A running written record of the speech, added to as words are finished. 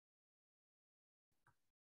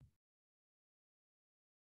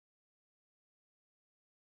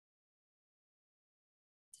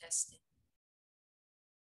Testing.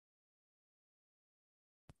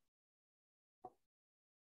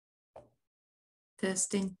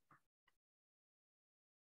 Testing.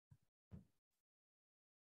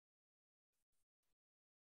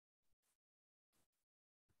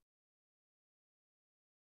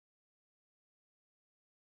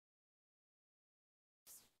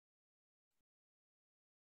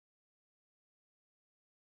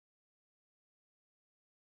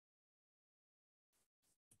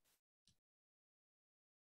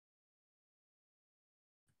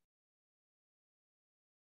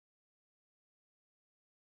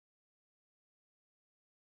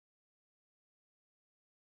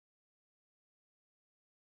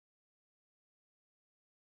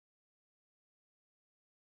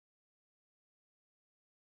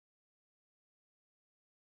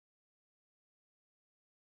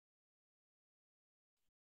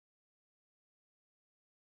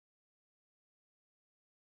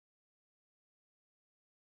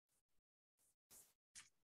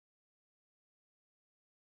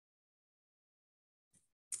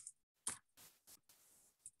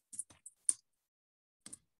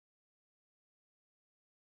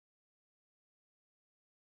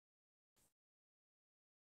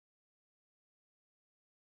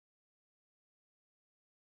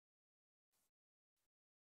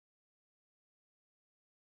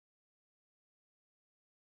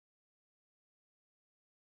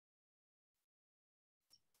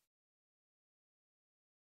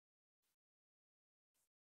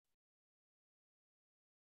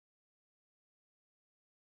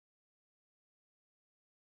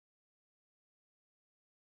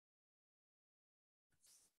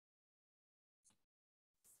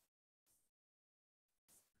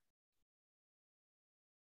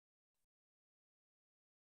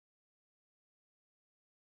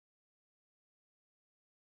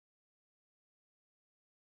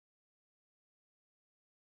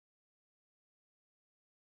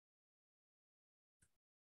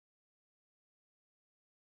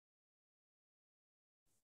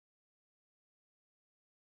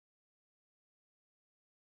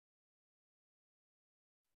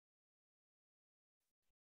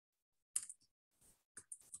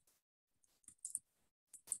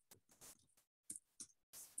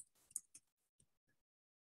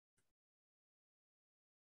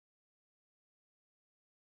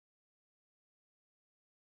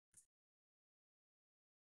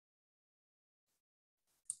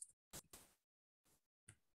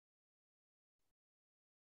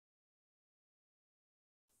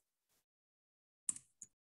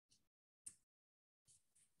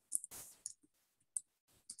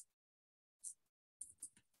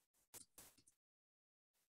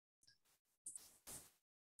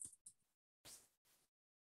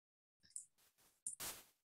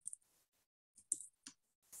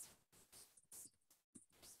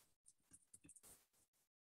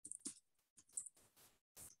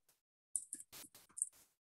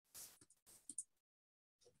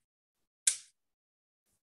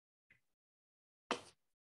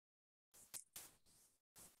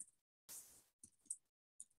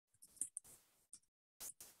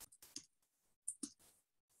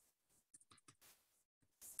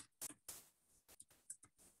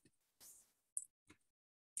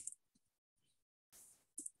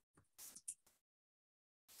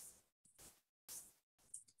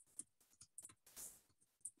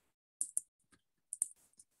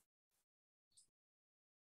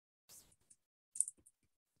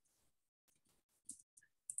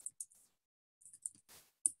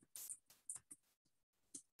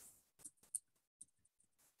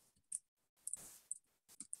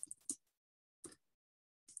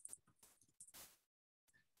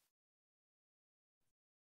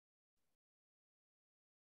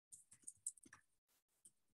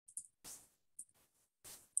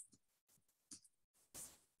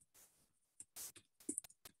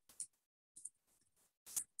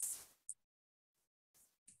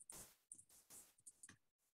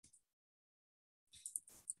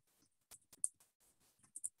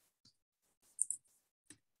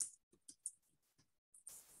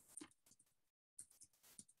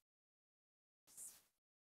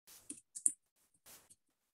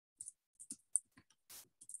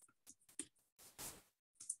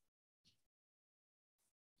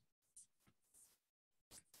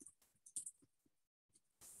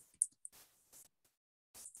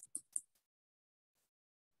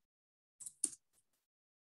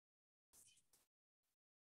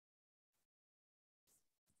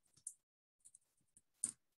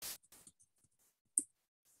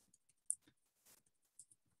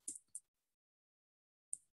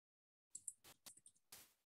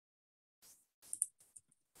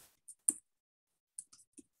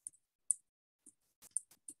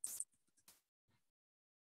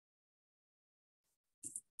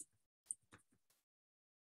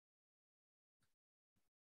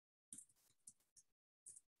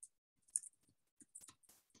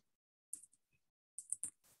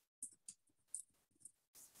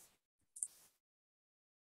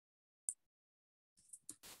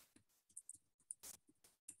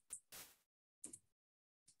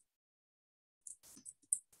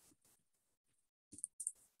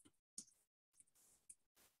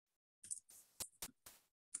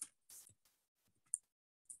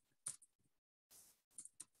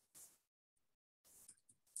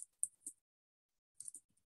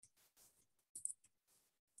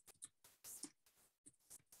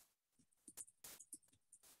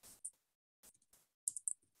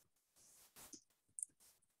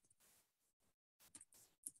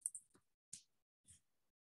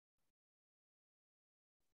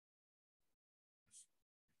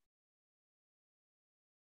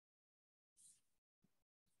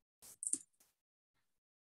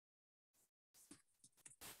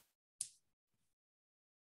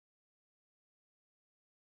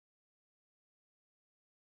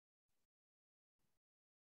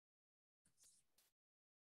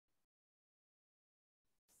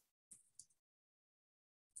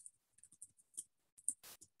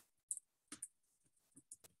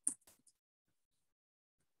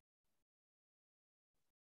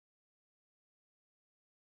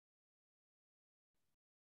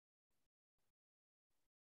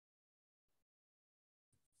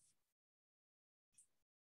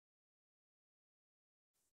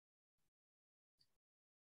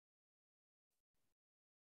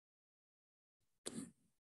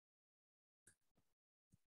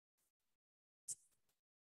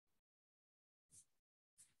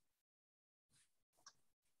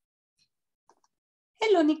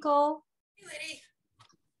 Hello, Nicole. Hey, lady.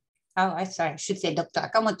 Oh, I sorry. I should say Dr.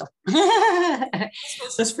 Akamoto.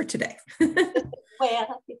 Just for today.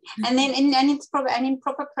 Well, and then in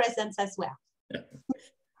proper presence as well. Yeah.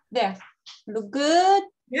 There. Look good.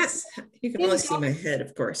 Yes, you can only see my head,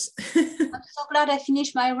 of course. I'm so glad I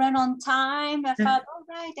finished my run on time. I thought, all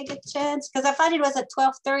right, I get a chance, because I thought it was at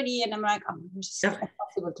 12:30, and I'm like, oh, it's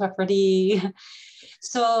impossible, 12:30.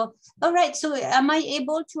 So, all right. So, am I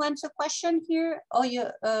able to answer question here? Or you?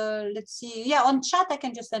 Let's see. Yeah, on chat, I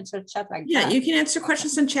can just answer chat like that. Yeah, you can answer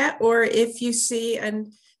questions in chat, or if you see,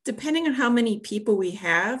 and depending on how many people we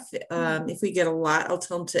have, if we get a lot, I'll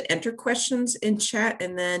tell them to enter questions in chat,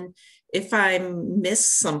 and then if I miss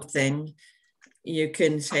something, you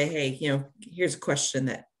can say, hey, here's a question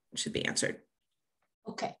that should be answered.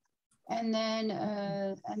 Okay. And then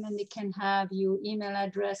they can have your email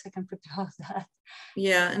address. I can prepare all that.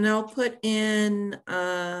 Yeah, and I'll put in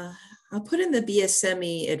the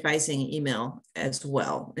BSME advising email as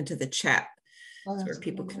well into the chat, where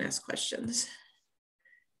people can ask questions.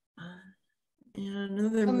 In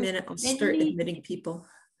another minute, I'll start admitting people.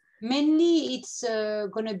 Mainly, it's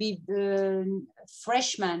going to be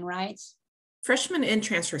freshmen, right? Freshmen and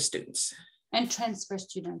transfer students. And transfer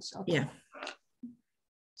students. Okay. Yeah.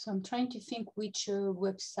 So I'm trying to think which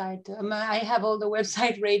website. I have all the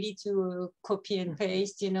website ready to copy and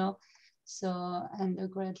paste, So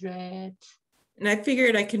undergraduate. And I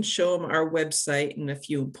figured I can show them our website and a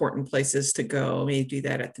few important places to go. Maybe do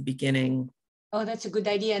that at the beginning. Oh, that's a good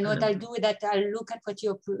idea. And what I'll do is that I'll look at what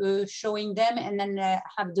you're showing them, and then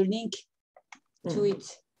have the link to it,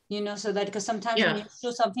 so that, because sometimes when you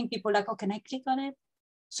show something, people are like, oh, can I click on it?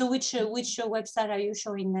 So which website are you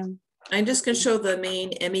showing them? I'm just going to show the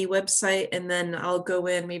main ME website, and then I'll go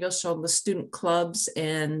in, maybe I'll show them the student clubs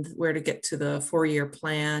and where to get to the 4-year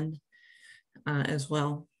plan as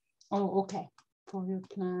well. Oh, okay. 4-year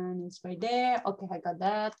plan is right there. Okay, I got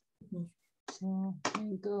that. So here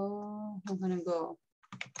we go. I'm going to go.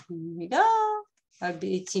 Here we go. I'll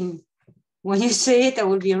be eating. When you say it, I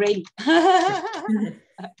will be ready.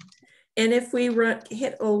 And if we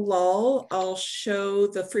hit a lull, I'll show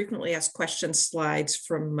the frequently asked questions slides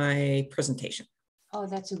from my presentation. Oh,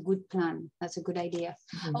 that's a good plan. That's a good idea.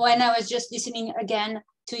 Oh, and I was just listening again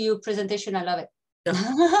to your presentation. I love it.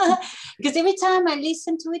 Yeah. Because every time I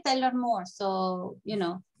listen to it, I learn more. So,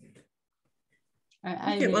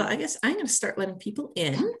 Okay, well, I guess I'm going to start letting people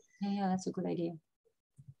in. Yeah, that's a good idea.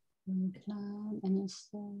 And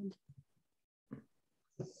instead,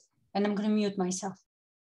 and I'm going to mute myself.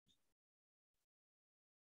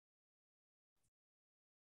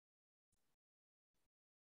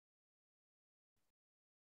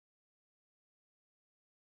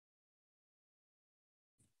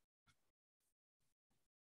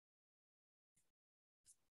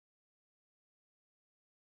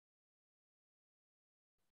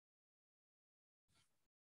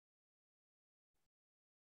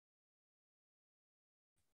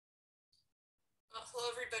 Hello,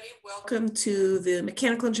 everybody. Welcome to the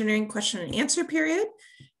mechanical engineering question and answer period.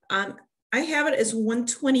 I have it as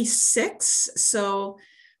 1:26, so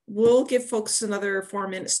we'll give folks another 4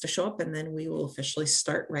 minutes to show up, and then we will officially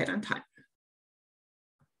start right on time.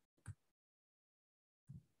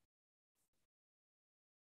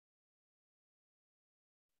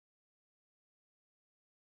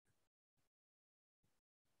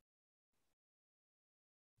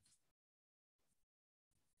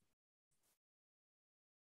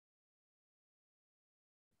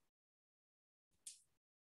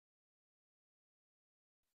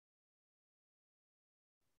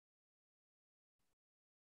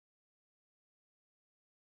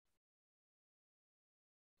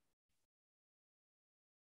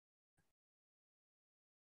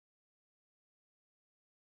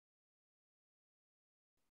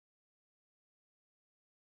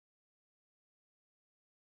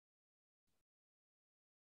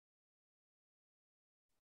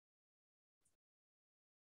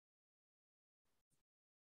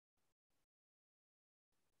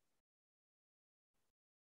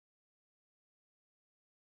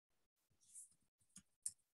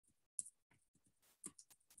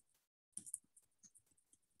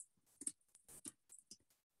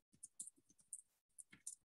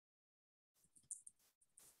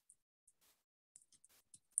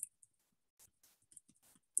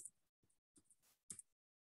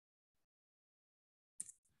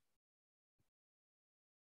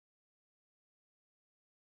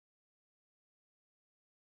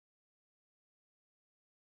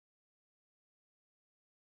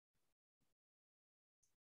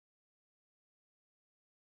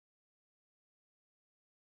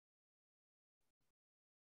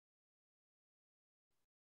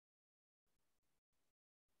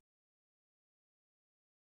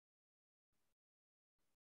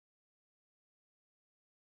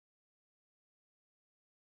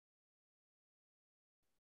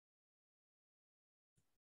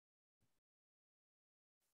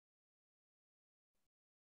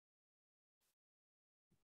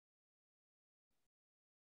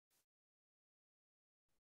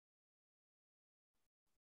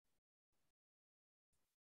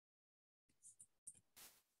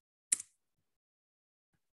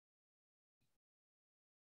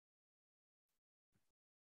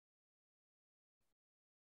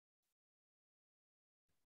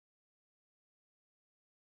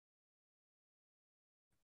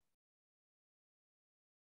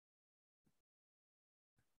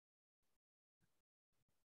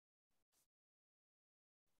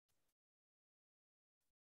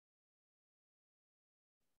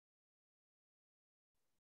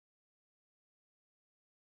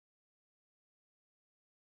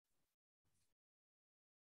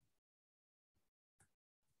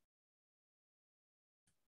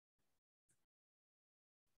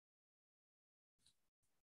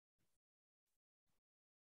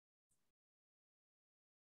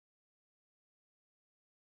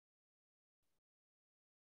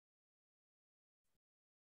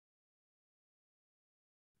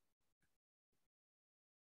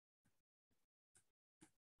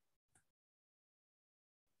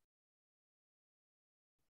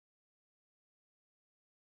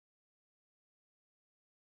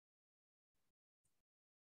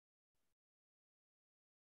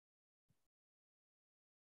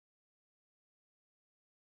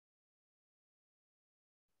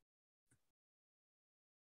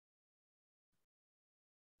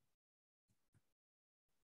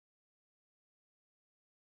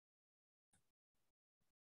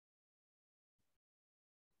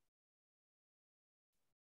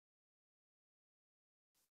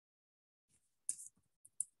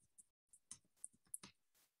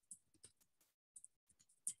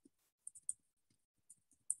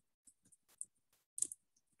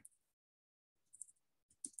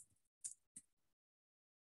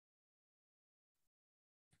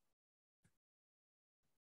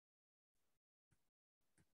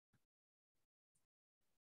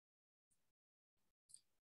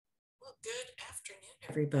 Good afternoon,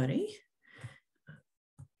 everybody.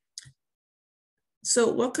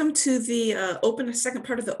 So welcome to the second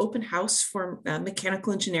part of the open house for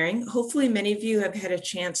mechanical engineering. Hopefully many of you have had a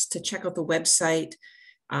chance to check out the website.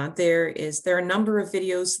 There are a number of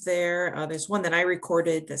videos there. There's one that I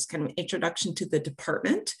recorded that's kind of an introduction to the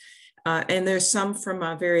department. And there's some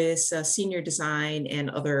from various senior design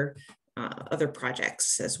and other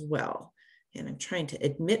projects as well. And I'm trying to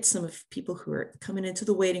admit some of people who are coming into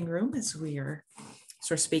the waiting room as we are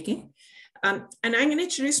sort of speaking. And I'm going to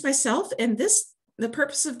introduce myself, and the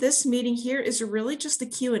purpose of this meeting here is really just a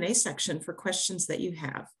Q&A section for questions that you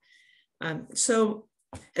have. So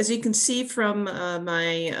as you can see from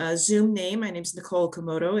my Zoom name, my name is Nicole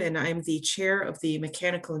Komodo, and I'm the chair of the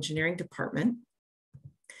Mechanical Engineering Department.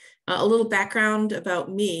 A little background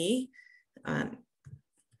about me.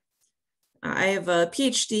 I have a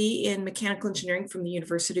PhD in mechanical engineering from the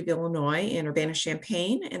University of Illinois in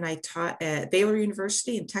Urbana-Champaign, and I taught at Baylor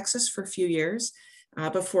University in Texas for a few years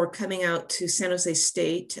before coming out to San Jose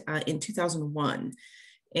State in 2001.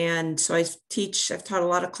 And so I've taught a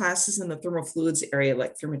lot of classes in the thermal fluids area,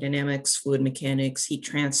 like thermodynamics, fluid mechanics, heat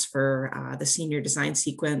transfer, the senior design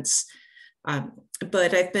sequence.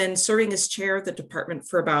 But I've been serving as chair of the department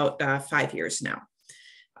for about 5 years now.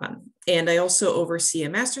 And I also oversee a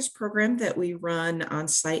master's program that we run on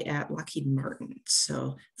site at Lockheed Martin.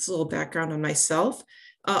 So it's a little background on myself.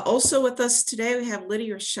 Also with us today, we have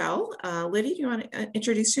Lydia Rochelle. Lydia, do you want to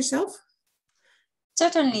introduce yourself?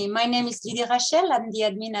 Certainly. My name is Lydia Rochelle. I'm the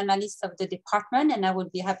admin analyst of the department, and I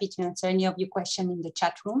would be happy to answer any of your questions in the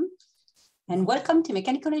chat room. And welcome to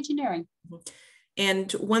Mechanical Engineering.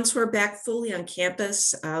 And once we're back fully on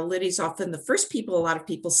campus, Lydia's often the first people a lot of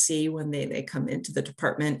people see when they come into the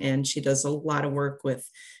department, and she does a lot of work with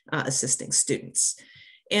assisting students.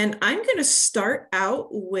 And I'm going to start out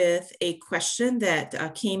with a question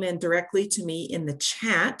that came in directly to me in the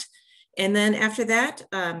chat. And then after that,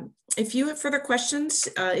 if you have further questions,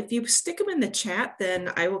 if you stick them in the chat,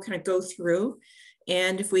 then I will kind of go through.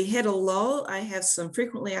 And if we hit a lull, I have some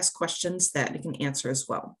frequently asked questions that I can answer as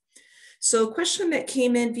well. So a question that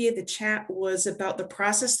came in via the chat was about the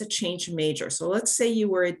process to change major. So let's say you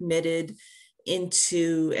were admitted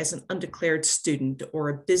into as an undeclared student or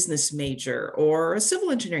a business major or a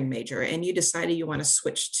civil engineering major, and you decided you want to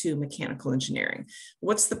switch to mechanical engineering.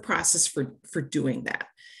 What's the process for doing that?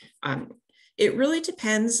 It really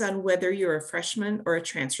depends on whether you're a freshman or a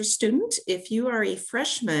transfer student. If you are a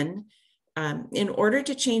freshman, in order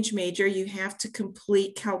to change major, you have to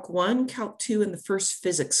complete Calc 1, Calc 2, and the first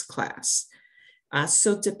physics class.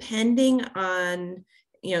 So depending on,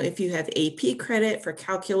 if you have AP credit for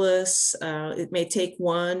calculus, it may take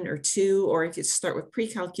 1 or 2, or if you start with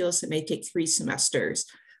pre-calculus, it may take 3 semesters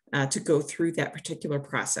to go through that particular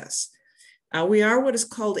process. We are what is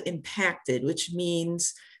called impacted, which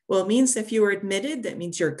means, well, it means if you were admitted, that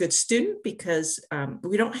means you're a good student, because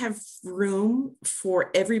we don't have room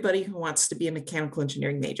for everybody who wants to be a mechanical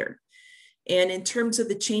engineering major. And in terms of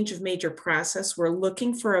the change of major process, we're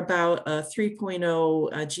looking for about a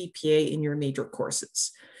 3.0 GPA in your major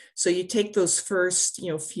courses. So you take those first,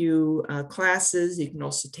 few classes. You can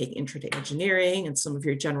also take intro to engineering and some of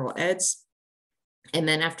your general eds. And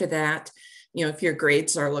then after that, if your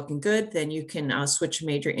grades are looking good, then you can switch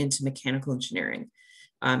major into mechanical engineering.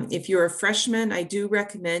 If you're a freshman, I do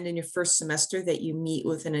recommend in your first semester that you meet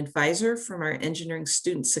with an advisor from our Engineering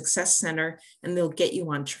Student Success Center, and they'll get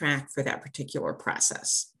you on track for that particular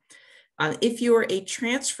process. If you're a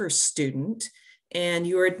transfer student and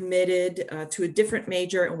you're admitted to a different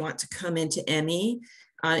major and want to come into ME,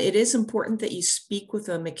 it is important that you speak with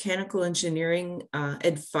a mechanical engineering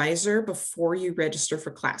advisor before you register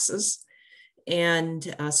for classes.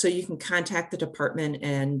 And so you can contact the department,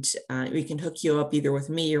 and we can hook you up either with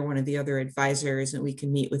me or one of the other advisors, and we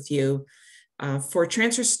can meet with you. For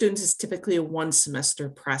transfer students, it's typically a 1 semester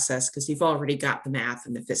process because you've already got the math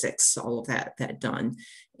and the physics, all of that done.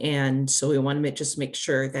 And so we want to just make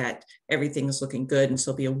sure that everything is looking good. And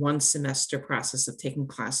so it'll be a 1 semester process of taking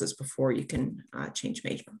classes before you can change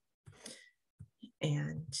major.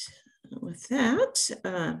 And with that,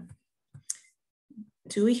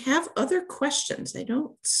 do we have other questions? I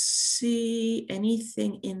don't see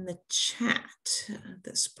anything in the chat at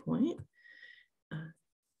this point.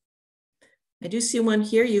 I do see one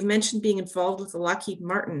here. You've mentioned being involved with Lockheed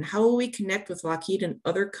Martin. How will we connect with Lockheed and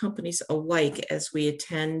other companies alike as we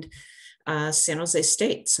attend San Jose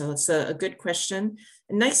State? So it's a good question.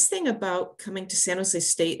 A nice thing about coming to San Jose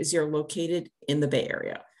State is you're located in the Bay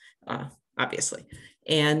Area, obviously.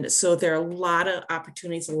 And so there are a lot of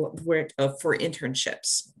opportunities for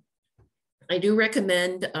internships. I do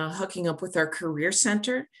recommend hooking up with our Career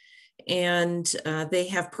Center. and they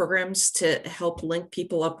have programs to help link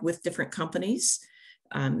people up with different companies.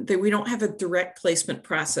 We don't have a direct placement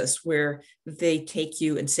process where they take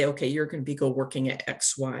you and say, okay, you're going to be working at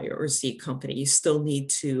X, Y, or Z company. You still need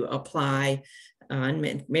to apply.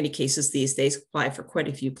 In many cases these days, apply for quite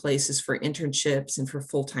a few places for internships and for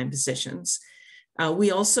full-time positions.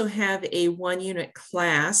 We also have a 1-unit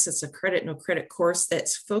class. It's a credit, no credit course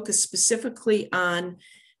that's focused specifically on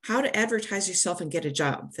how to advertise yourself and get a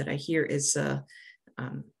job, that I hear is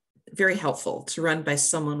very helpful to run by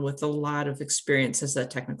someone with a lot of experience as a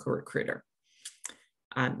technical recruiter.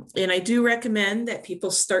 And I do recommend that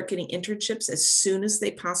people start getting internships as soon as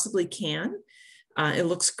they possibly can. It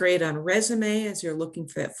looks great on a resume as you're looking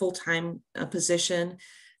for that full-time position,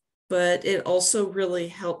 but it also really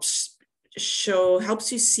helps you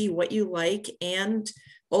see what you like and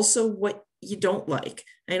also what you don't like.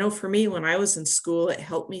 I know for me, when I was in school, it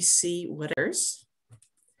helped me see what others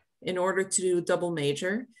in order to do a double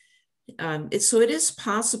major. So it is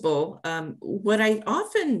possible. What I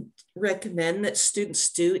often recommend that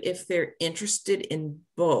students do if they're interested in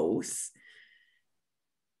both,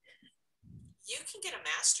 you can get a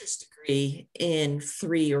master's degree in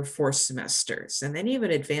 3 or 4 semesters, and then you have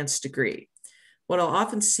an advanced degree. What I'll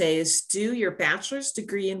often say is do your bachelor's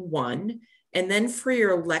degree in one, and then for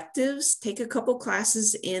your electives, take a couple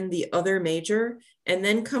classes in the other major, and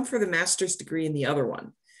then come for the master's degree in the other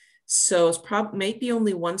one. So it's probably maybe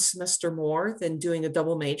only 1 semester more than doing a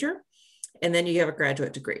double major, and then you have a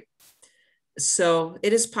graduate degree. So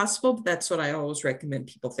it is possible, but that's what I always recommend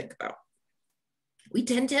people think about. We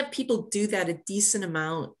tend to have people do that a decent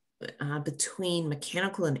amount between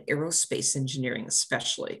mechanical and aerospace engineering,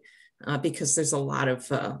 especially because there's a lot of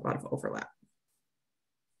overlap.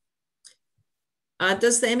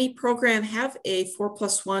 Does the ME program have a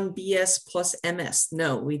 4+1 BS plus MS?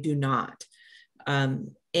 No, we do not.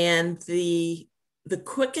 And the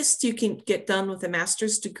quickest you can get done with a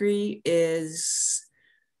master's degree is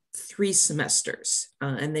 3 semesters.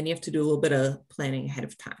 And then you have to do a little bit of planning ahead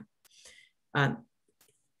of time.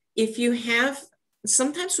 If you have,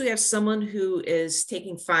 sometimes we have someone who is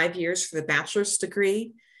taking 5 years for the bachelor's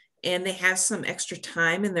degree and they have some extra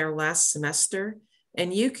time in their last semester,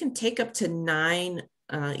 and you can take up to 9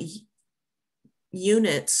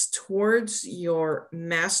 units towards your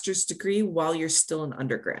master's degree while you're still an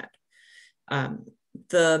undergrad.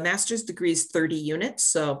 The master's degree is 30 units.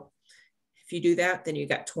 So if you do that, then you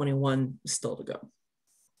got 21 still to go.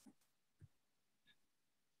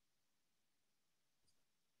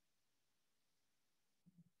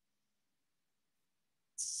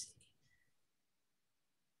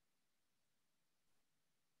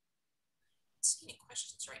 See any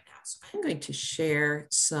questions right now. So I'm going to share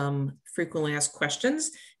some frequently asked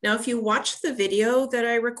questions. Now, if you watch the video that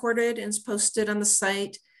I recorded and is posted on the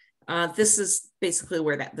site, this is basically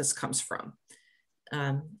where this comes from.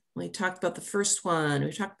 We talked about the first one.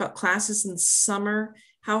 We talked about classes in summer.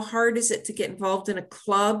 How hard is it to get involved in a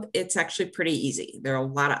club? It's actually pretty easy. There are a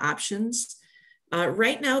lot of options.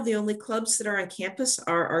 Right now, the only clubs that are on campus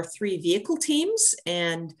are our 3 vehicle teams,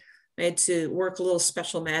 and I had to work a little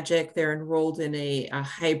special magic. They're enrolled in a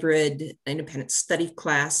hybrid independent study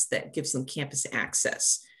class that gives them campus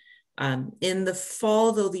access. In the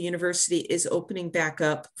fall, though, the university is opening back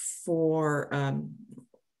up for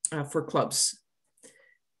clubs.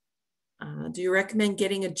 Do you recommend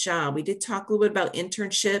getting a job? We did talk a little bit about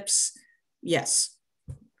internships. Yes.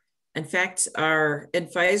 In fact, our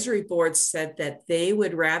advisory board said that they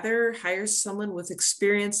would rather hire someone with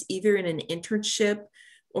experience either in an internship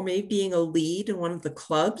or maybe being a lead in one of the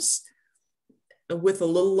clubs with a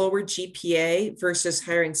little lower GPA versus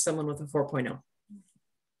hiring someone with a 4.0.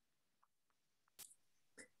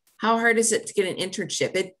 How hard is it to get an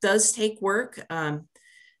internship? It does take work.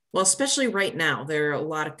 Well, especially right now, there are a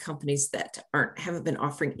lot of companies that haven't been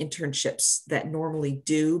offering internships that normally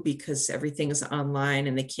do because everything is online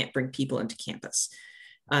and they can't bring people into campus.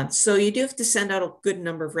 So you do have to send out a good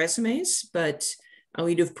number of resumes, but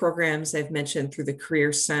we do have programs I've mentioned through the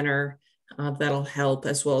Career Center that'll help,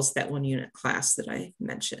 as well as that 1-unit class that I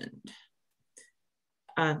mentioned.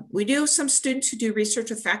 We do have some students who do research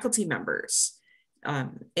with faculty members.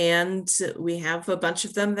 And we have a bunch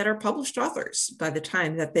of them that are published authors by the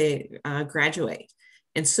time that they graduate.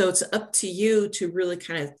 And so it's up to you to really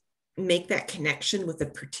kind of make that connection with a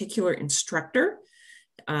particular instructor.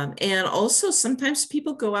 And also sometimes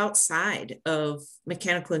people go outside of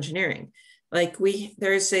mechanical engineering. Like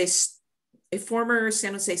there's a former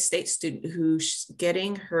San Jose State student who's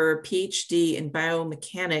getting her PhD in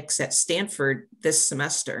biomechanics at Stanford this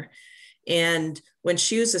semester. And when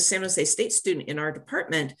she was a San Jose State student in our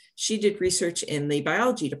department, she did research in the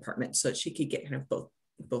biology department so that she could get kind of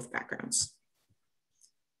both backgrounds.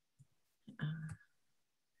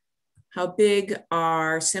 How big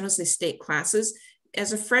are San Jose State classes?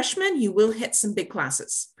 As a freshman, you will hit some big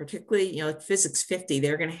classes, particularly, like Physics 50,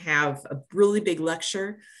 they're going to have a really big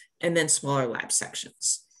lecture and then smaller lab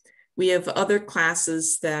sections. We have other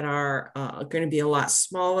classes that are going to be a lot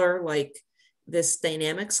smaller, like this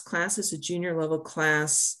dynamics class is a junior level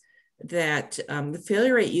class that the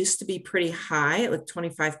failure rate used to be pretty high, like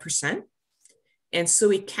 25%. And so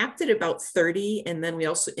we capped it about 30. And then we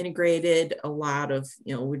also integrated a lot of,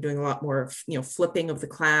 we're doing a lot more of, flipping of the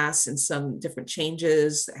class and some different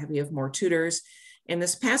changes. We have more tutors. And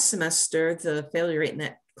this past semester, the failure rate in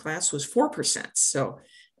that class was 4%. So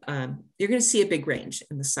you're going to see a big range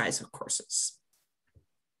in the size of courses.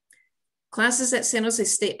 Classes at San Jose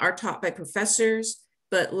State are taught by professors,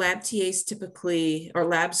 but labs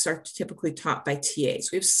are typically taught by TAs.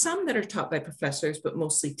 We have some that are taught by professors, but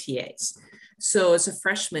mostly TAs. So as a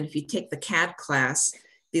freshman, if you take the CAD class,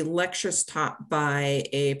 the lecture's taught by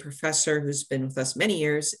a professor who's been with us many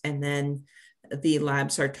years, and then the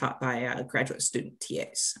labs are taught by graduate student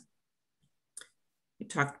TAs. We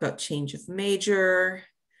talked about change of major.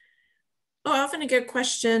 Oh, I often get a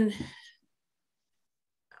question,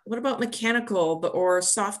 what about mechanical or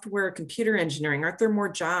software computer engineering? Aren't there more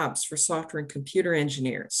jobs for software and computer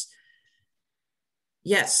engineers?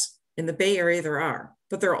 Yes, in the Bay Area there are,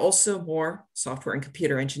 but there are also more software and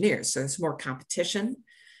computer engineers, so there's more competition.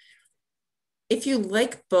 If you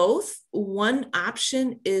like both, one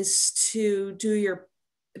option is to do your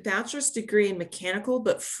bachelor's degree in mechanical,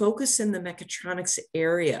 but focus in the mechatronics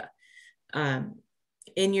area.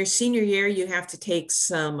 In your senior year, you have to take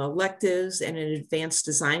some electives and an advanced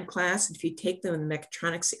design class. And if you take them in the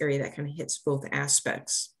mechatronics area, that kind of hits both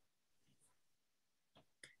aspects.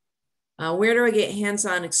 Where do I get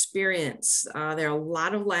hands-on experience? There are a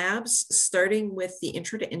lot of labs, starting with the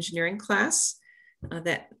Intro to Engineering class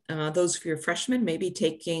that those of your freshmen may be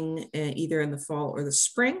taking either in the fall or the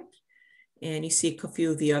spring. And you see a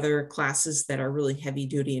few of the other classes that are really heavy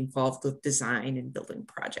duty, involved with design and building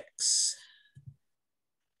projects.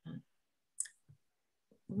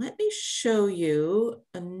 Let me show you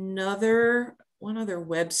one other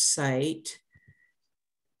website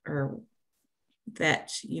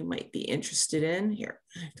that you might be interested in. Here,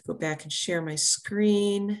 I have to go back and share my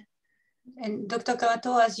screen. And Dr.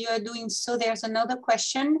 Kamato, as you are doing so, there's another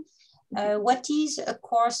question. What is a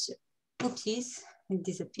course, oopsies, it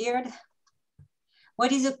disappeared.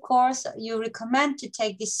 What is a course you recommend to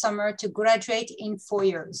take this summer to graduate in 4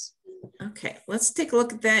 years? Okay, let's take a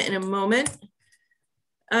look at that in a moment.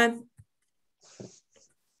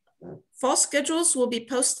 Fall schedules will be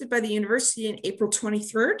posted by the university on April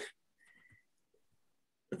 23rd.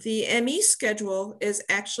 The ME schedule is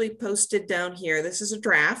actually posted down here. This is a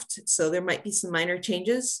draft, so there might be some minor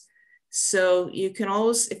changes. So you can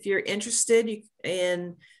always, if you're interested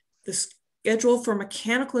in the schedule for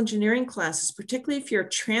mechanical engineering classes, particularly if you're a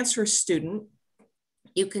transfer student,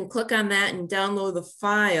 you can click on that and download the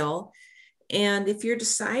file. And if you're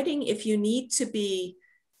deciding if you need to be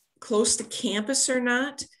close to campus or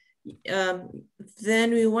not,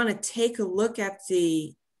 then we want to take a look at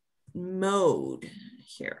the mode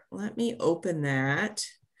here. Let me open that.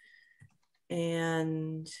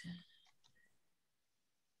 And let's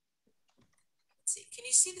see, can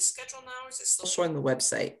you see the schedule now, or is it still showing the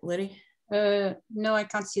website, Liddy? No, I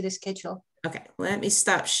can't see the schedule. Okay, let me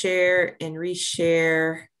stop share and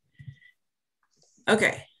reshare.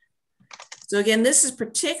 Okay. So again, this is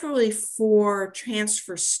particularly for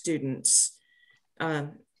transfer students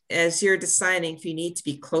as you're deciding if you need to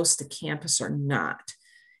be close to campus or not.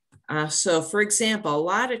 So for example, a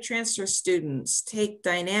lot of transfer students take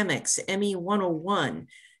Dynamics ME 101,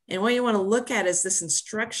 and what you want to look at is this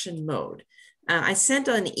instruction mode. I sent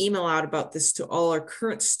an email out about this to all our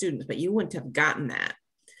current students, but you wouldn't have gotten that.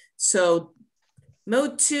 So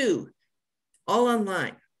mode 2, all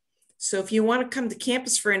online. So if you want to come to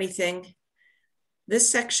campus for anything, this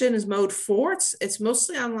section is mode 4. It's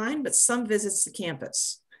mostly online, but some visits to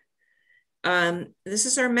campus. This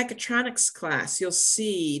is our mechatronics class. You'll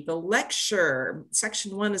see the lecture.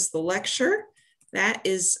 Section 1 is the lecture. That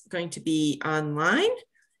is going to be online.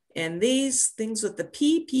 And these things with the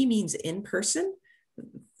P means in person.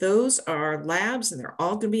 Those are labs, and they're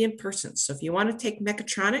all going to be in person. So if you want to take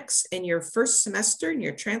mechatronics in your first semester and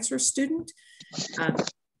you're a transfer student,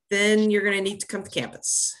 then you're going to need to come to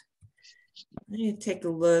campus. Let me take a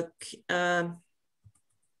look. And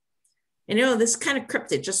this is kind of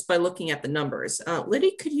cryptic just by looking at the numbers.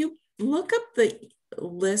 Liddy, could you look up the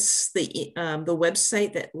list the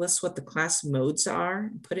website that lists what the class modes are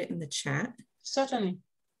and put it in the chat? Certainly.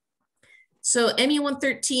 So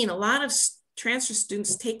ME113, a lot of transfer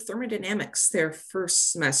students take thermodynamics their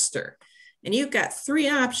first semester, and you've got 3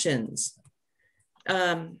 options.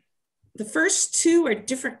 The first 2 are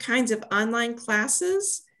different kinds of online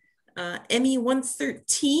classes.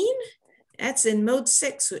 ME113, that's in mode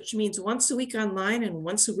 6, which means once a week online and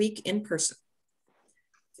once a week in person.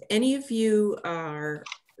 If any of you are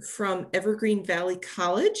from Evergreen Valley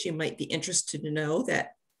College, you might be interested to know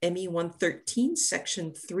that ME113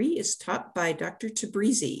 Section 3 is taught by Dr.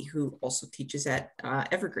 Tabrizi, who also teaches at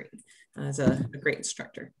Evergreen as a great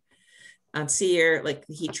instructor. See here, like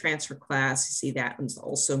the heat transfer class, you see that one's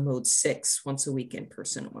also mode 6, once a week in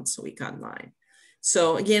person, once a week online.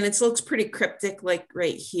 So again, it looks pretty cryptic like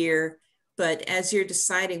right here, but as you're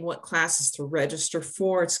deciding what classes to register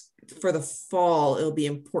for, it's for the fall, it'll be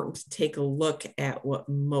important to take a look at what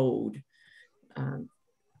mode.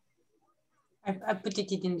 I put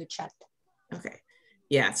it in the chat. Okay,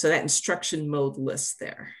 yeah, so that instruction mode list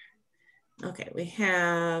there. Okay, we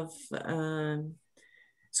have,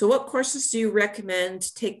 so what courses do you recommend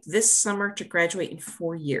to take this summer to graduate in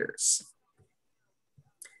 4 years?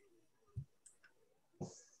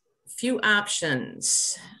 Few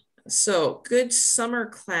options. So good summer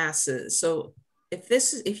classes. So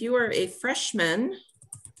if you are a freshman,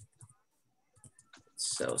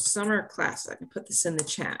 so summer class, I can put this in the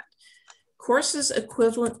chat. Courses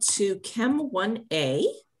equivalent to Chem 1A,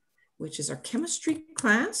 which is our chemistry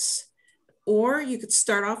class, or you could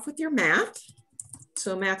start off with your math.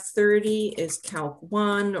 So math 30 is Calc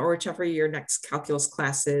 1, or whichever your next calculus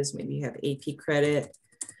class is, maybe you have AP credit.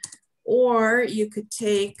 Or you could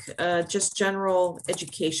take just general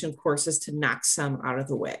education courses to knock some out of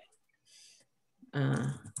the way.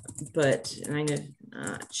 But I'm gonna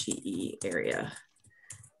GE area.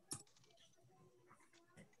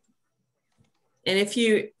 And if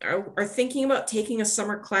you are thinking about taking a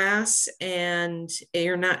summer class and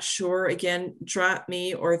you're not sure, again, drop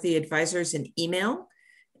me or the advisors an email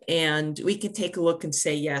and we can take a look and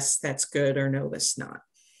say, yes, that's good, or no, that's not.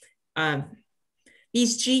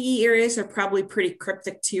 These GE areas are probably pretty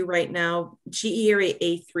cryptic to you right now. GE area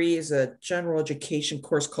A3 is a general education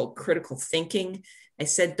course called critical thinking. I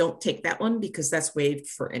said, don't take that one because that's waived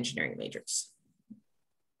for engineering majors.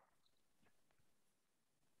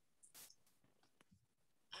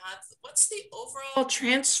 What's the overall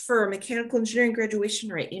transfer mechanical engineering graduation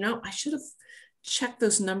rate? You know, I should have checked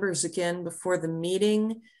those numbers again before the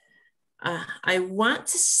meeting. I want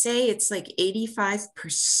to say it's like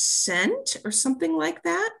 85% or something like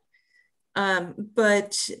that.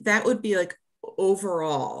 But that would be like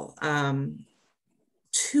overall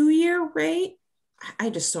 2-year rate. I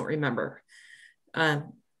just don't remember. I'd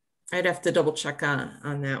have to double check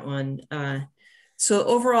on that one. So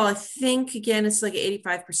overall, I think, again, it's like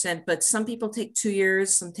 85%, but some people take 2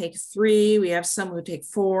 years, some take 3. We have some who take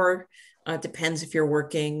 4. Depends if you're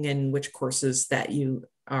working and which courses that you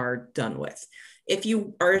are done with. If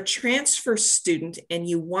you are a transfer student and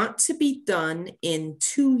you want to be done in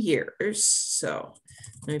 2 years, so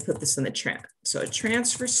let me put this in the chat. So a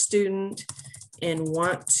transfer student and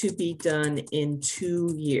want to be done in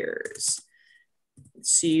 2 years.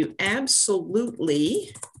 So you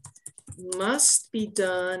absolutely must be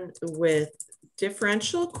done with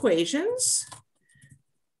differential equations,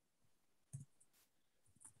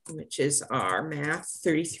 which is our math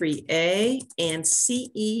 33A, and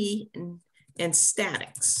CE and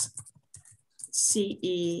statics,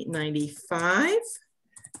 CE 95,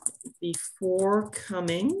 before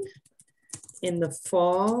coming in the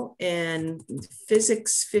fall, and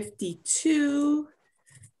physics 52,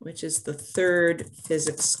 which is the 3rd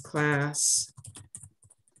physics class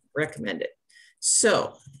recommended.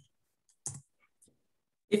 So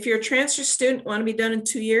if you're a transfer student, want to be done in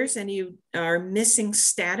 2 years and you are missing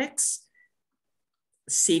statics,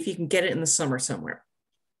 see if you can get it in the summer somewhere.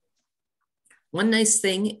 One nice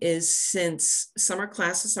thing is, since summer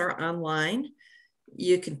classes are online,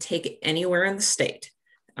 you can take it anywhere in the state.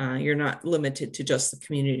 You're not limited to just the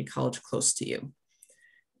community college close to you.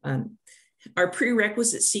 Our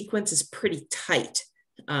prerequisite sequence is pretty tight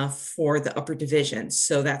for the upper division.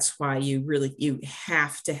 So that's why you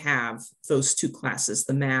have to have those 2 classes,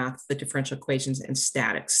 the math, the differential equations, and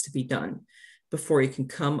statics, to be done before you can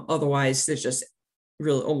come. Otherwise, there's just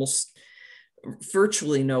really almost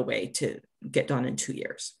virtually no way to get done in 2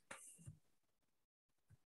 years.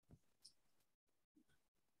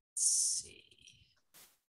 Let's see.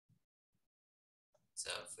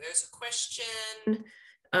 So if there's a question,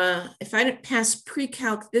 If I didn't pass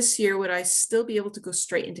pre-calc this year, would I still be able to go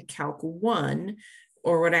straight into Calc 1?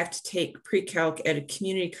 Or would I have to take pre-calc at a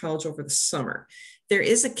community college over the summer? There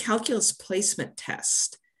is a calculus placement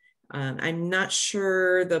test. I'm not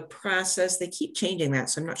sure the process, they keep changing that,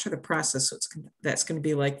 so I'm not sure the process that's going to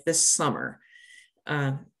be like this summer.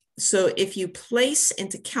 So if you place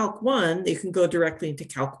into Calc 1, you can go directly into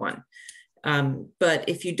Calc 1. But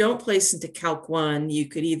if you don't place into Calc 1, you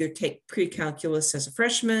could either take pre-calculus as a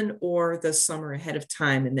freshman or the summer ahead of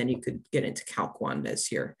time, and then you could get into Calc 1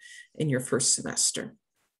 as you're in your first semester.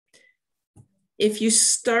 If you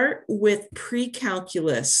start with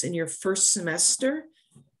pre-calculus in your first semester,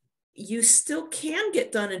 you still can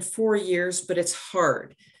get done in 4 years, but it's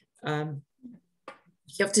hard. You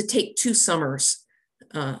have to take 2 summers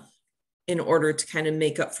in order to kind of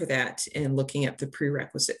make up for that and looking at the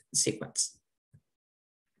prerequisite sequence.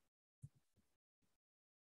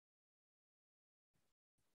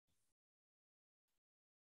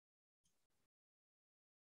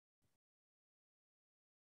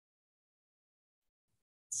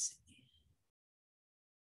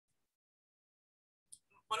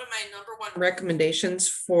 One of my #1 recommendations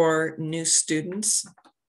for new students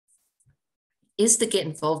is to get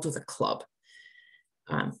involved with a club.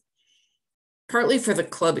 Partly for the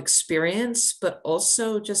club experience, but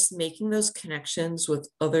also just making those connections with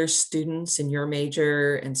other students in your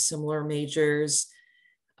major and similar majors.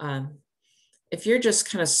 If you're just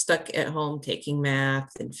kind of stuck at home taking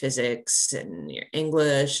math and physics and your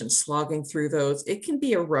English and slogging through those, it can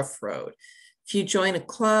be a rough road. If you join a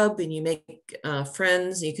club and you make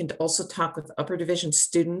friends, you can also talk with upper division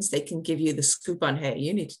students. They can give you the scoop on, hey,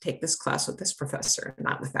 you need to take this class with this professor,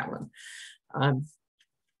 not with that one.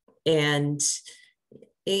 And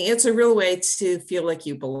it's a real way to feel like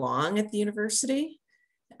you belong at the university.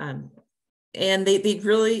 And they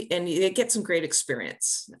really, and they get some great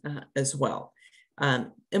experience as well.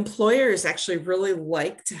 Employers actually really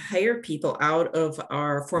like to hire people out of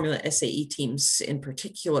our Formula SAE teams in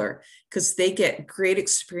particular, because they get great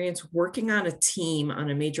experience working on a team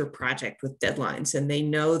on a major project with deadlines. And they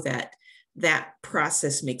know that that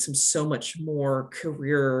process makes them so much more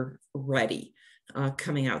career ready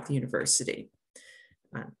coming out the university.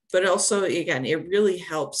 But also, again, it really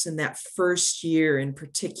helps in that first year in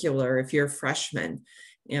particular, if you're a freshman,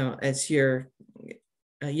 as you're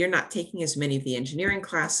not taking as many of the engineering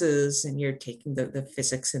classes and you're taking the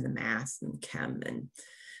physics and the math and chem, and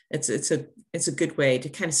it's a good way to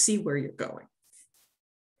kind of see where you're going.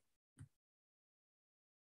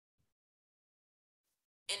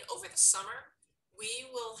 And over the summer, we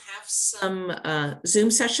will have some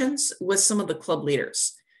Zoom sessions with some of the club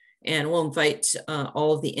leaders, and we'll invite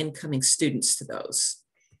all of the incoming students to those.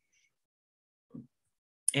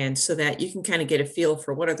 And so that you can kind of get a feel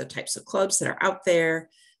for what are the types of clubs that are out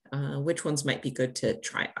there, which ones might be good to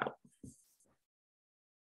try out.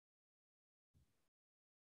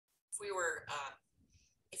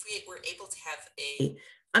 If we were able to have a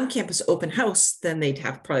on-campus open house, then they'd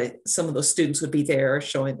have probably some of those students would be there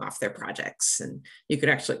showing off their projects, and you could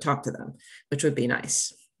actually talk to them, which would be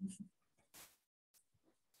nice.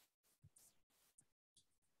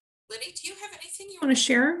 Liddy, do you have anything you want to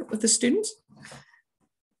share with the students?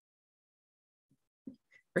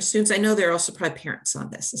 Or students, I know there are also probably parents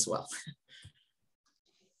on this as well.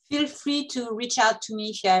 Feel free to reach out to me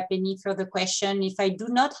if you have any further question. If I do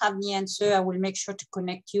not have the answer, I will make sure to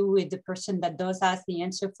connect you with the person that does have the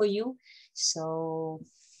answer for you, so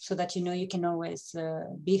that you can always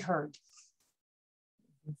be heard.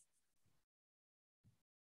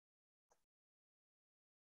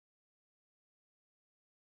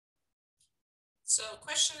 So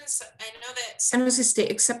question is, I know that San Jose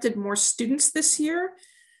State accepted more students this year.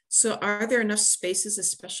 So are there enough spaces,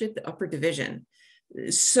 especially at the upper division?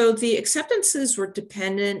 So the acceptances were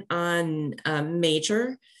dependent on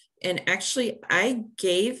major. And actually, I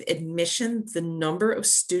gave admission the number of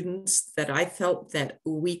students that I felt that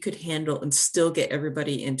we could handle and still get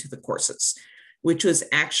everybody into the courses, which was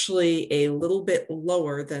actually a little bit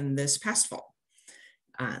lower than this past fall.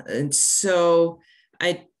 And so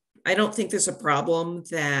I don't think there's a problem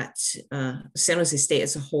that San Jose State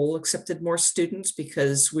as a whole accepted more students,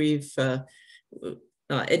 because we've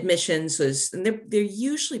admissions was, and they're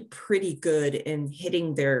usually pretty good in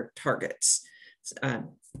hitting their targets.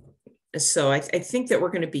 So I think that we're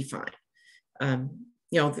going to be fine.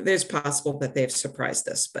 There's possible that they've surprised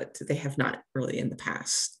us, but they have not really in the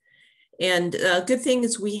past. And a good thing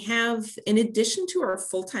is we have, in addition to our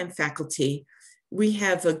full-time faculty, we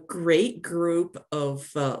have a great group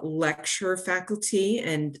of lecturer faculty,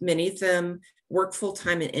 and many of them work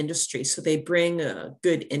full-time in industry. So they bring a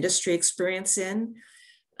good industry experience in.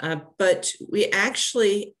 But we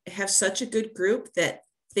actually have such a good group that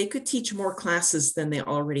they could teach more classes than they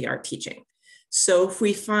already are teaching. So if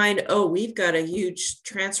we find, oh, we've got a huge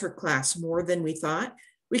transfer class, more than we thought,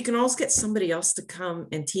 we can always get somebody else to come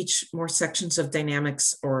and teach more sections of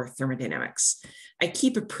dynamics or thermodynamics. I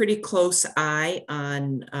keep a pretty close eye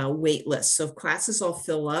on wait lists. So if classes all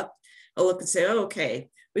fill up, I'll look and say, oh, okay,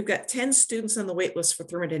 we've got 10 students on the wait list for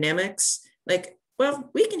thermodynamics. Like, well,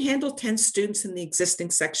 we can handle 10 students in the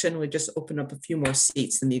existing section. We just open up a few more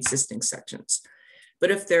seats in the existing sections.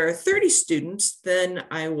 But if there are 30 students, then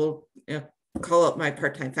I will call up my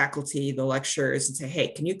part-time faculty, the lecturers, and say, hey,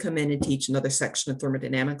 can you come in and teach another section of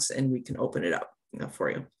thermodynamics, and we can open it up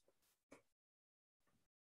for you.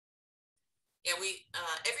 Yeah, we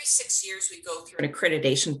every 6 years we go through an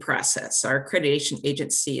accreditation process. Our accreditation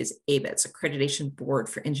agency is ABETS, Accreditation Board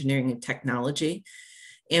for Engineering and Technology.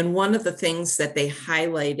 And one of the things that they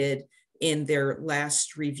highlighted in their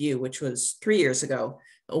last review, which was 3 years ago,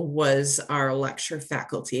 was our lecture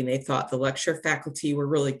faculty. And they thought the lecture faculty were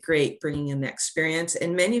really great bringing in the experience.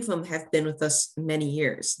 And many of them have been with us many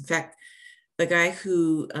years. In fact, the guy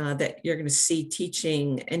who that you're going to see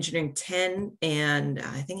teaching Engineering 10 and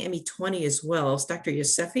I think ME 20 as well is Dr.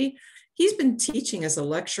 Yosefi. He's been teaching as a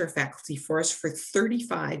lecture faculty for us for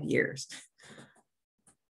 35 years.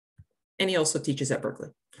 And he also teaches at Berkeley.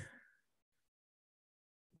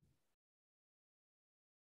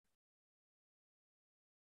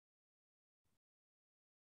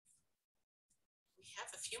 We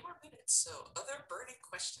have a few more minutes, so other burning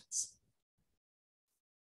questions?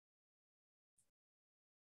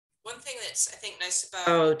 One thing that's, I think, nice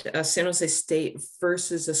about San Jose State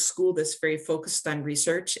versus a school that's very focused on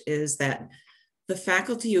research is that the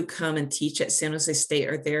faculty who come and teach at San Jose State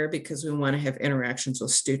are there because we want to have interactions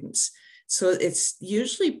with students. So it's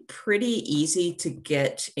usually pretty easy to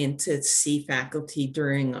get into see faculty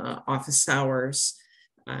during office hours.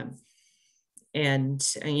 And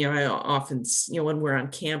you know, I often, you know, when we're on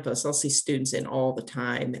campus, I'll see students in all the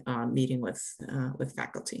time meeting with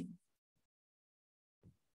faculty.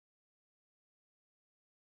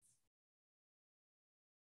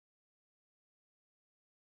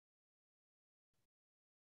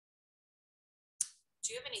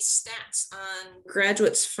 Do you have any stats on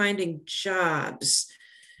graduates finding jobs?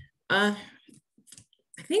 I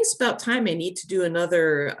think it's about time I need to do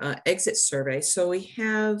another exit survey. So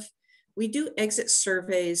we do exit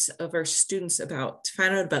surveys of our students to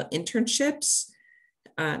find out about internships.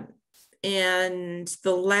 And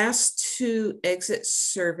the last two exit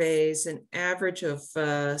surveys, an average of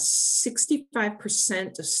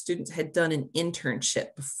 65% of students had done an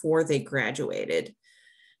internship before they graduated.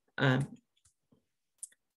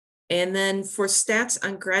 And then for stats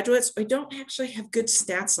on graduates, I don't actually have good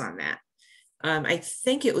stats on that. I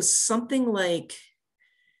think it was something like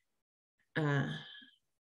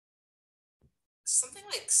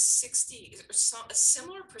 60 or a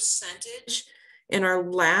similar percentage in our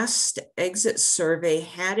last exit survey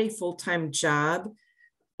had a full-time job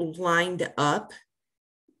lined up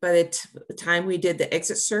by the time we did the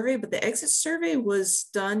exit survey, but the exit survey was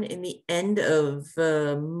done in the end of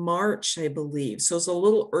March, I believe. So it's a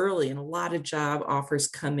little early, and a lot of job offers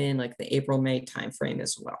come in like the April, May timeframe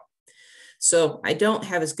as well. So I don't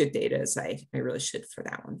have as good data as I really should for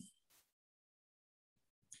that one.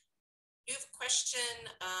 You have a question,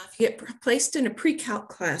 if you get placed in a pre-calc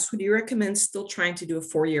class, would you recommend still trying to do a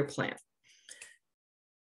 4-year plan?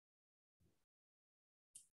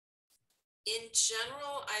 In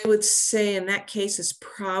general, I would say in that case, it's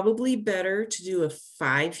probably better to do a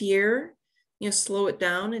 5-year, you know, slow it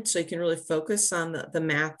down. And so you can really focus on the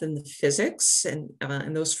math and the physics and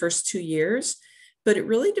in those first 2 years. But it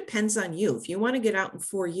really depends on you. If you want to get out in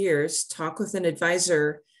 4 years, talk with an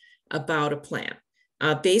advisor about a plan.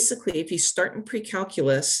 Basically, if you start in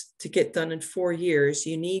pre-calculus to get done in 4 years,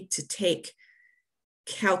 you need to take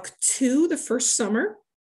Calc 2 the first summer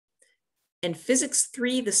and Physics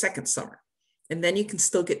 3 the second summer. And then you can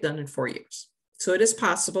still get done in 4 years. So it is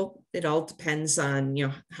possible. It all depends on, you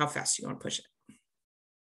know, how fast you want to push it.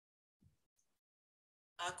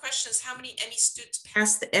 Question is, how many ME students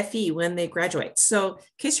pass the FE when they graduate? So in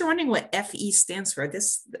case you're wondering what FE stands for, this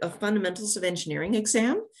is a Fundamentals of Engineering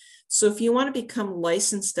exam. So if you want to become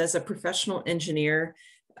licensed as a professional engineer,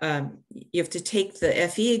 you have to take the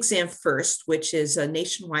FE exam first, which is a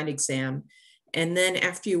nationwide exam. And then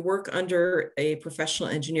after you work under a professional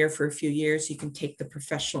engineer for a few years, you can take the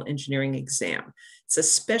professional engineering exam. It's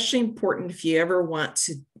especially important if you ever want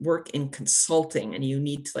to work in consulting and you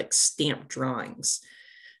need to like stamp drawings.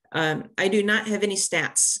 I do not have any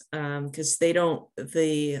stats because they don't,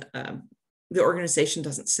 the organization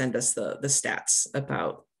doesn't send us the stats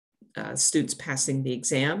about students passing the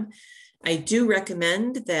exam. I do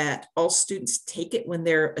recommend that all students take it when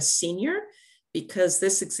they're a senior, because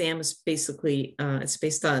this exam is basically, it's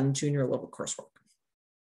based on junior level coursework.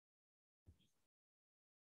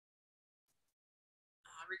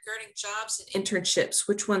 Regarding jobs and internships,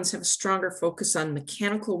 which ones have a stronger focus on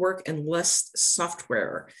mechanical work and less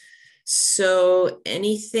software? So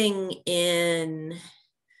anything in,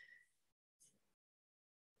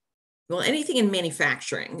 well, anything in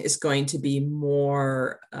manufacturing is going to be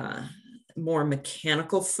more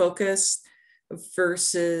mechanical focused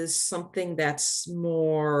versus something that's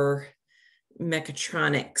more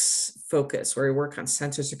mechatronics focused, where we work on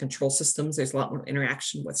sensors and control systems. There's a lot more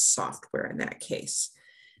interaction with software in that case.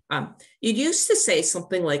 You'd used to say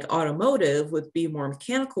something like automotive would be more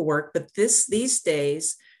mechanical work, but these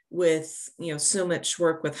days with so much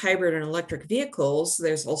work with hybrid and electric vehicles,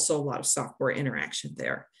 there's also a lot of software interaction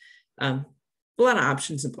there. A lot of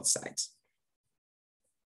options on both sides.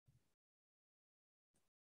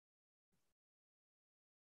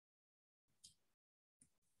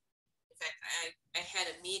 In fact, I had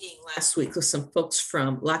a meeting last week with some folks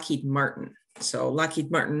from Lockheed Martin. So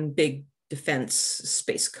Lockheed Martin, big defense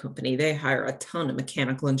space company, they hire a ton of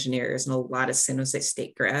mechanical engineers and a lot of San Jose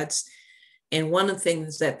State grads. And one of the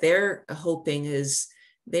things that they're hoping is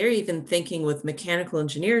they're even thinking with mechanical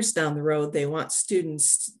engineers down the road, they want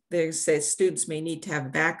students, they say students may need to have a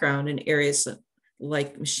background in areas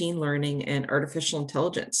like machine learning and artificial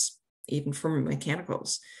intelligence, even from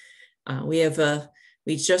mechanicals.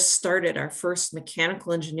 We just started our first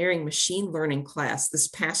mechanical engineering machine learning class this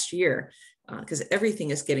past year, because everything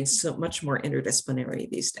is getting so much more interdisciplinary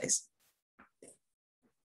these days.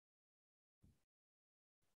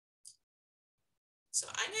 So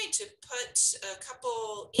I'm going to put a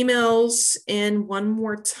couple emails in one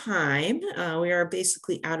more time. We are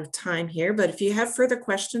basically out of time here, but if you have further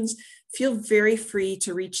questions, feel very free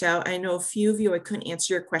to reach out. I know a few of you, I couldn't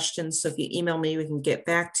answer your questions, so if you email me, we can get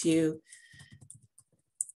back to you.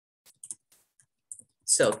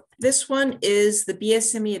 So this one is the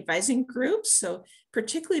BSME advising group. So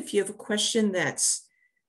particularly if you have a question that's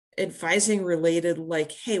advising related,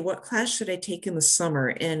 like, hey, what class should I take in the summer?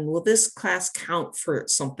 And will this class count for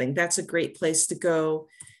something? That's a great place to go.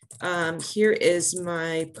 Here is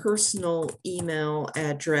my personal email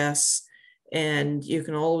address, and you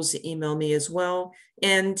can always email me as well.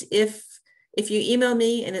 And if you email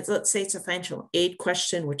me and let's say it's a financial aid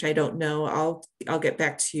question, which I don't know, I'll get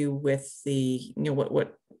back to you with the,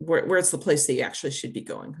 where's the place that you actually should be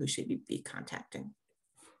going, who should you be contacting.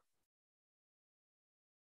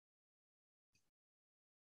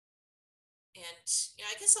 And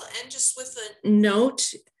I guess I'll end just with a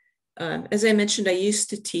note. As I mentioned, I used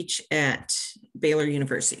to teach at Baylor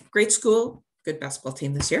University. Great school, good basketball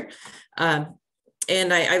team this year.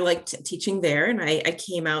 And I liked teaching there. And I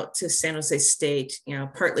came out to San Jose State,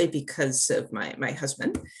 partly because of my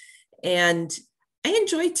husband. And I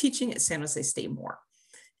enjoy teaching at San Jose State more.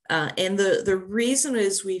 And the reason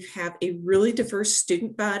is we have a really diverse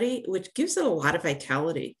student body, which gives it a lot of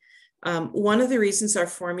vitality. One of the reasons our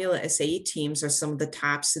Formula SAE teams are some of the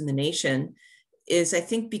tops in the nation is, I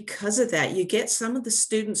think because of that, you get some of the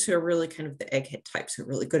students who are really kind of the egghead types who are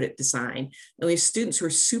really good at design. And we have students who are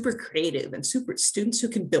super creative and students who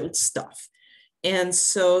can build stuff. And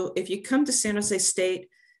so if you come to San Jose State,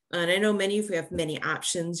 and I know many of you have many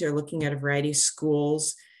options, you're looking at a variety of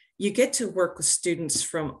schools, you get to work with students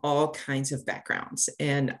from all kinds of backgrounds.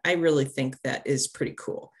 And I really think that is pretty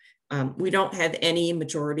cool. We don't have any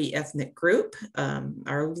majority ethnic group.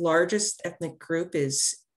 Our largest ethnic group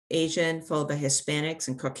is Asian, followed by Hispanics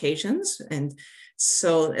and Caucasians. And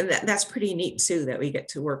so that's pretty neat too, that we get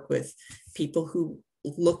to work with people who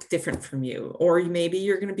look different from you. Or maybe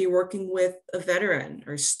you're going to be working with a veteran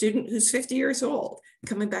or a student who's 50 years old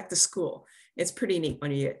coming back to school. It's pretty neat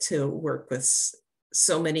when you get to work with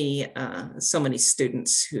so many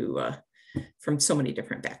students who from so many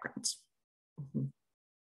different backgrounds. Mm-hmm.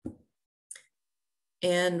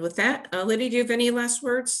 And with that, Lydia, do you have any last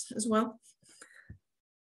words as well?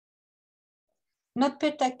 Not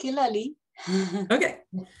particularly. Okay.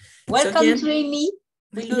 Welcome to Amy.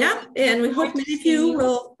 Yeah, and we hope many of you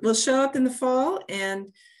will show up in the fall. And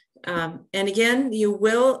again, you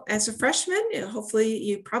will, as a freshman, hopefully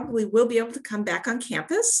you probably will be able to come back on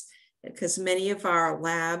campus, because many of our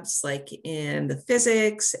labs, like in the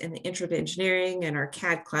physics and the intro to engineering and our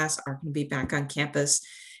CAD class, are going to be back on campus.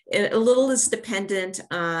 A little is dependent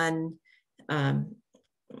on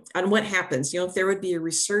what happens. If there would be a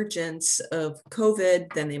resurgence of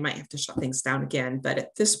COVID, then they might have to shut things down again. But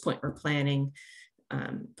at this point, we're planning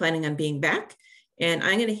on being back. And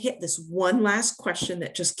I'm going to hit this one last question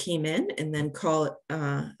that just came in and then call it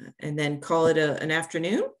an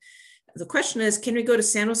afternoon. The question is, can we go to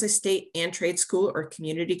San Jose State and trade school or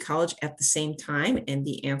community college at the same time? And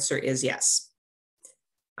the answer is yes.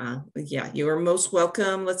 Yeah, you are most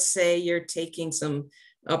welcome. Let's say you're taking some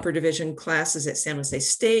upper division classes at San Jose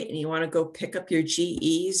State and you want to go pick up your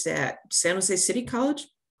GEs at San Jose City College,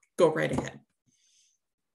 go right ahead.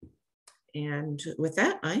 And with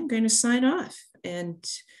that, I'm going to sign off. And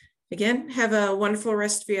again, have a wonderful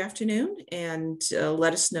rest of your afternoon and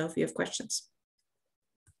let us know if you have questions.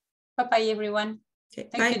 Bye-bye, everyone. Okay,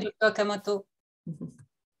 Thank you, Dr. Okamoto.